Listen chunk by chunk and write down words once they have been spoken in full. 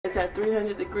at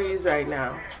 300 degrees right now.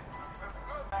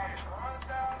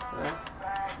 So,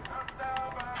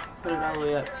 put it all the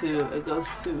way up to, it goes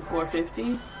to 450,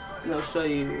 and it'll show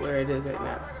you where it is right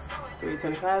now.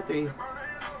 325,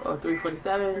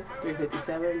 347,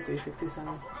 357,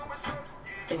 367.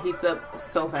 It heats up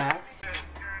so fast.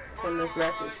 Turn this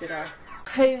ratchet shit off.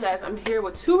 Hey you guys, I'm here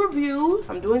with 2 reviews.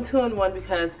 I'm doing 2 in 1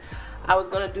 because I was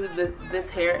gonna do this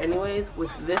hair anyways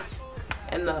with this,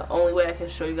 and the only way I can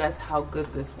show you guys how good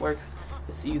this works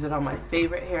is to use it on my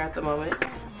favorite hair at the moment.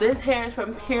 This hair is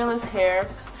from Peerless Hair.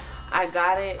 I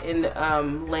got it in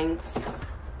lengths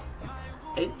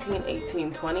 18,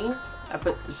 18, 20. I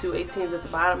put the 2 18s at the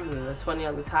bottom and the 20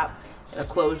 on the top in a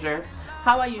closure.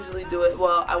 How I usually do it,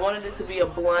 well, I wanted it to be a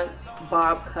blunt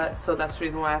bob cut, so that's the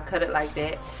reason why I cut it like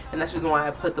that, and that's the reason why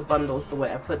I put the bundles the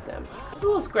way I put them. It's a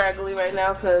little scraggly right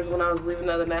now because when I was leaving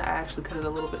the other night, I actually cut it a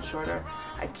little bit shorter.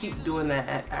 I keep doing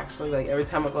that actually, like every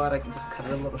time I go out, I can just cut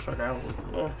it a little shorter.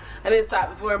 I didn't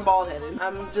stop before I'm bald headed.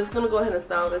 I'm just gonna go ahead and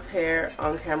style this hair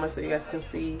on camera so you guys can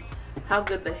see how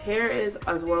good the hair is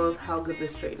as well as how good the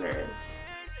straightener is.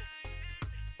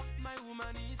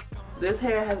 This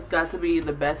hair has got to be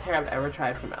the best hair I've ever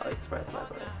tried from Aliexpress, by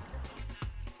the way.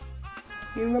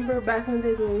 You remember back in the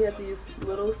days when we had these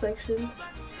little sections?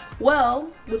 Well,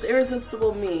 with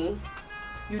Irresistible Me,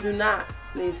 you do not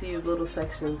need to use little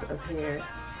sections of hair.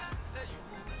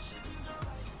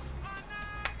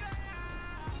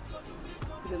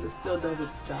 Because it still does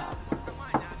its job.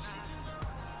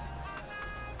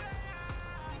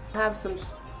 I have some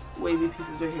wavy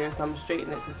pieces right here, so I'm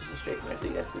straightening it since it's a straightener so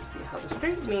you guys can see how the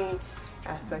straightening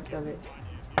aspect of it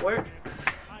works.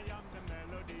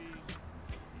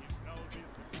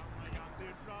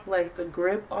 Like the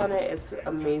grip on it is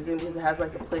amazing because it has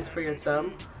like a place for your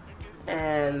thumb,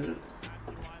 and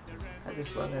I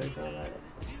just love everything about it.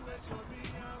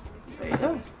 There you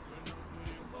go.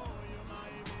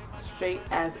 Straight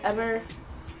as ever.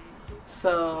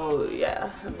 So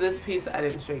yeah, this piece I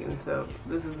didn't straighten, so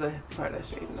this is the part I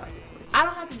straightened obviously. I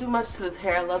don't have to do much to this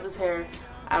hair. I love this hair.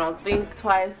 I don't think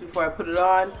twice before I put it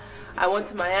on. I went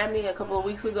to Miami a couple of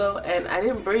weeks ago and I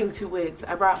didn't bring 2 wigs.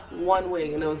 I brought 1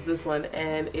 wig and it was this one,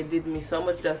 and it did me so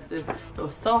much justice. It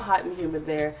was so hot and humid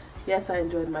there. Yes, I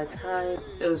enjoyed my time.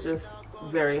 It was just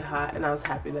very hot and I was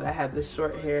happy that I had this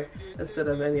short hair instead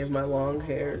of any of my long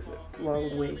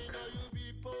wigs.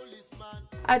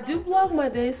 I do vlog my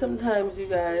day sometimes, you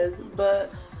guys,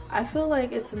 but I feel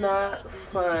like it's not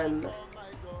fun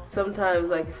sometimes,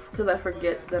 like, because I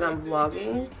forget that I'm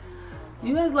vlogging.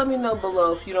 You guys let me know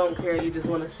below if you don't care, you just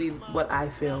want to see what I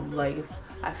filmed. Like, if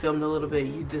I filmed a little bit,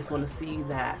 you just want to see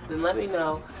that, then let me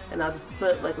know, and I'll just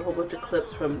put like a whole bunch of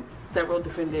clips from several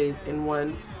different days in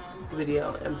one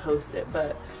video and post it.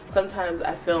 But sometimes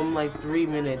I film like 3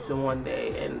 minutes in one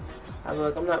day, and I'm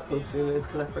like, I'm not posting this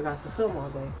because I forgot to film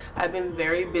all day. I've been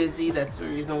very busy. That's the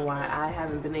reason why I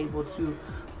haven't been able to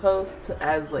post.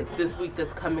 As like this week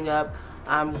that's coming up,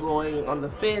 I'm going on the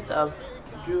 5th of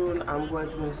June. I'm going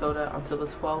to Minnesota until the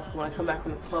 12th. When I come back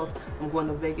from the 12th, I'm going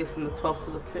to Vegas from the 12th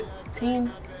to the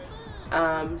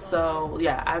 15th. So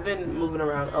yeah, I've been moving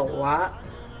around a lot.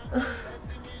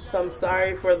 So I'm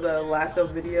sorry for the lack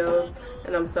of videos,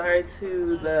 and I'm sorry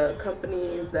to the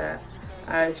companies that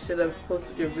I should have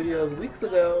posted your videos weeks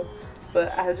ago,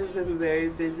 but I've just been very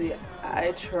busy.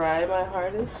 I try my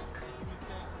hardest.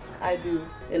 I do.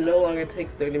 It no longer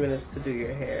takes 30 minutes to do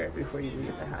your hair before you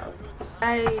leave the house.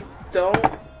 I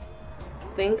don't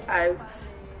think I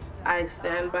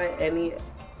stand by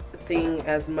anything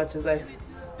as much as I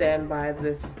stand by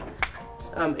this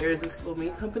Irresistible Me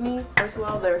company. First of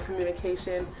all, their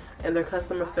communication and their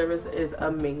customer service is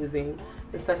amazing.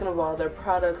 And second of all, their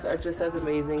products are just as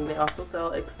amazing. They also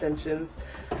sell extensions.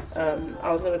 I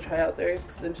was going to try out their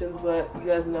extensions, but you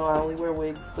guys know I only wear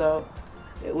wigs, so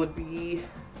it would be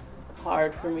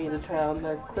hard for me to try on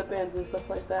their clip-ins and stuff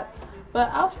like that. But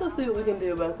I'll still see what we can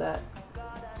do about that.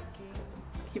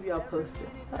 Keep y'all posted.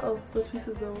 Uh-oh, those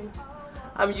pieces on.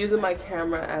 I'm using my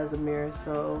camera as a mirror,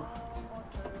 so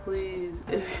please,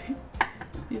 if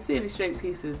you see any straight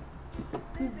pieces,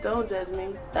 don't judge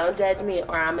me. Don't judge me,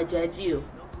 or I'ma judge you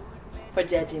for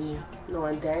judging me.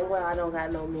 Knowing dang well I don't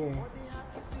got no mirror.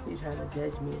 You trying to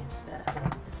judge me and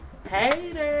stuff.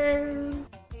 Haters!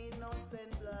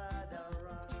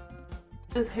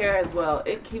 This hair as well,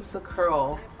 it keeps a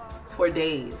curl for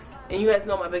days. And you guys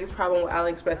know my biggest problem with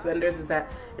Aliexpress vendors is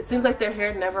that it seems like their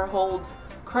hair never holds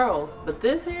curls. But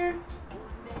this hair,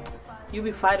 you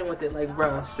be fighting with it like,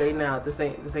 bro, straighten out. This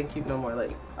ain't cute no more.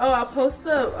 Like, oh, I'll post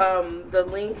the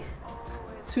link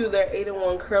to their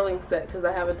 8-in-1 curling set because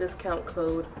I have a discount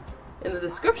code in the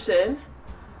description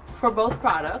for both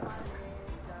products.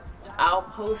 I'll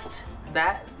post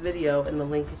that video in the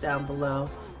link down below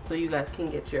so you guys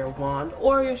can get your wand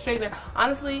or your straightener.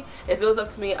 Honestly, if it was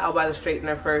up to me, I'll buy the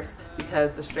straightener first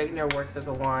because the straightener works as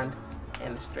a wand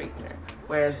and a straightener,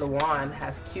 whereas the wand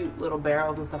has cute little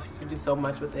barrels and stuff. You can do so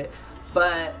much with it,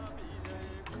 but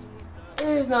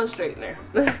there's no straightener.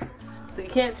 So you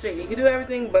can't straighten. You can do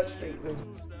everything but straighten.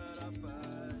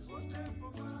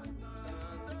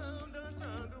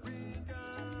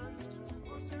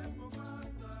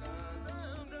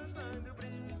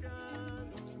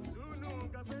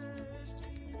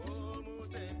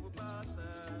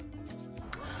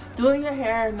 Doing your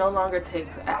hair no longer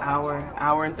takes an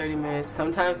hour and 30 minutes,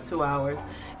 sometimes 2 hours.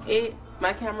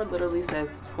 My camera literally says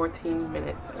 14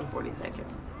 minutes and 40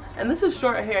 seconds. And this is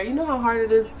short hair. You know how hard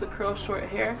it is to curl short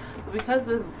hair? But because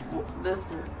this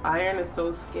iron is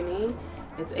so skinny,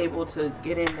 it's able to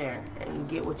get in there and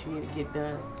get what you need to get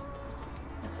done.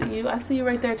 I see you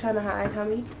right there trying to hide,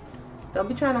 honey. Don't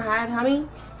be trying to hide, honey.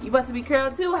 You about to be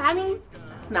curled too, honey?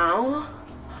 No,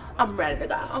 I'm ready to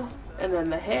go. And then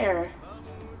the hair,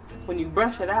 when you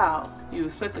brush it out, you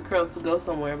expect the curls to go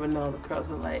somewhere, but no, the curls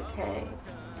are like, hey,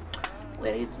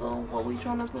 what we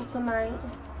trying to do tonight?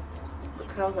 The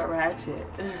curls are ratchet.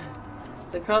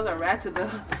 The curls are ratchet.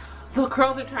 The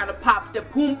curls are trying to pop the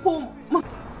poom poom.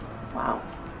 Wow.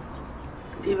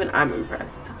 Even I'm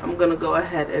impressed. I'm gonna go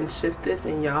ahead and shift this,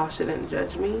 and y'all shouldn't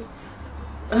judge me.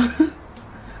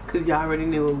 Cause y'all already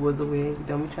knew it was a wig.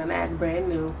 Don't be trying to act brand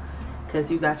new. Cause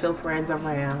you got your friends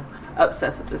around.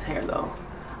 Obsessed with this hair though.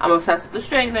 I'm obsessed with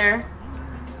the straightener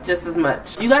just as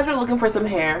much. You guys are looking for some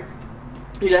hair.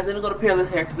 You guys need to go to Peerless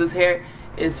hair because this hair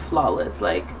is flawless.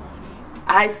 Like,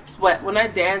 I sweat. When I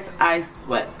dance, I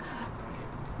sweat.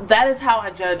 That is how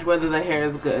I judge whether the hair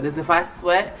is good, is if I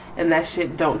sweat and that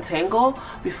shit don't tangle.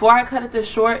 Before I cut it this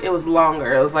short, it was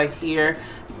longer. It was like here.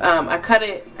 I cut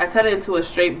it into a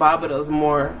straight bob, but it was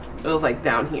like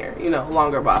down here, you know,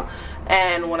 longer bob.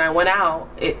 And when I went out,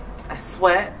 I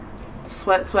sweat,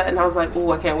 and I was like,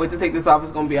 oh, I can't wait to take this off.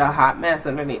 It's gonna be a hot mess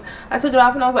underneath. I took it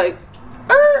off and I was like,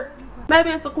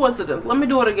 maybe it's a coincidence. Let me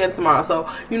do it again tomorrow. So,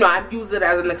 you know, I used it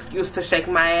as an excuse to shake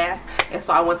my ass. And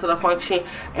so I went to the function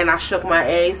and I shook my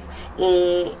ass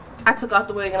and I took off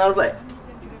the wig and I was like,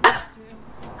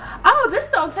 oh, this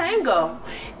don't tangle.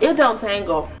 It don't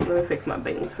tangle. Let me fix my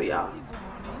bangs for y'all.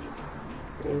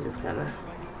 And just kind of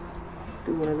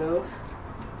do one of those.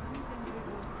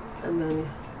 And then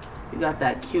you got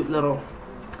that cute little,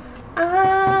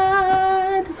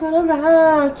 I just want to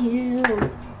rock you.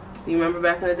 Do you remember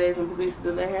back in the days when people used to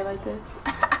do their hair like this?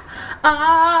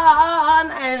 All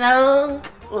night long.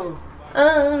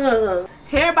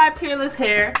 Hair by Peerless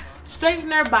Hair.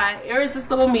 Straightener by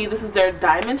Irresistible Me. This is their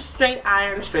diamond straight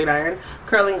iron,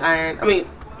 curling iron. I mean,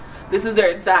 this is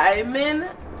their diamond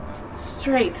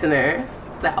straightener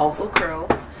that also curls.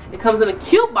 It comes in a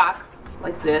cute box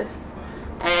like this.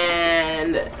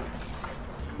 And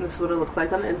this is what it looks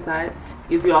like on the inside.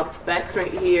 Gives you all the specs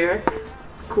right here.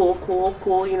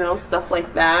 Cool, you know, stuff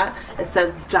like that. It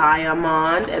says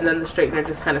diamond, and then the straightener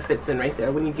just kind of fits in right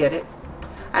there when you get it.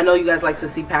 I know you guys like to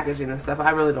see packaging and stuff. I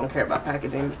really don't care about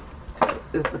packaging.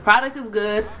 If the product is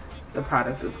good, the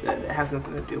product is good. It has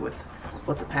nothing to do with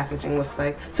what the packaging looks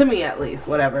like. To me, at least,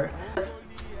 whatever.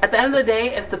 At the end of the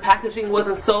day, if the packaging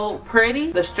wasn't so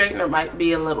pretty, the straightener might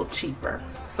be a little cheaper.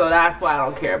 So that's why I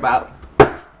don't care about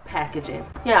packaging.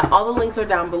 Yeah, all the links are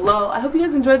down below. I hope you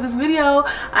guys enjoyed this video.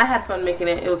 I had fun making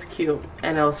it. It was cute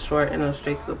and it was short and it was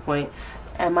straight to the point.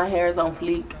 And my hair is on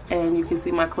fleek and you can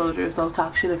see my closure, so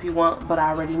talk shit if you want, but I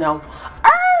already know.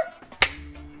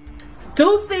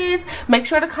 Deuces. Make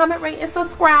sure to comment, rate, and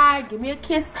subscribe. Give me a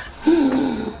kiss.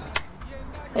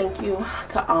 Thank you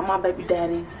to all my baby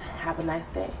daddies. Have a nice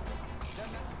day.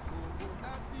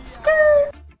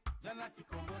 Skirt.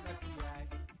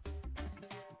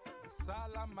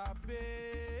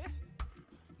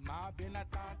 My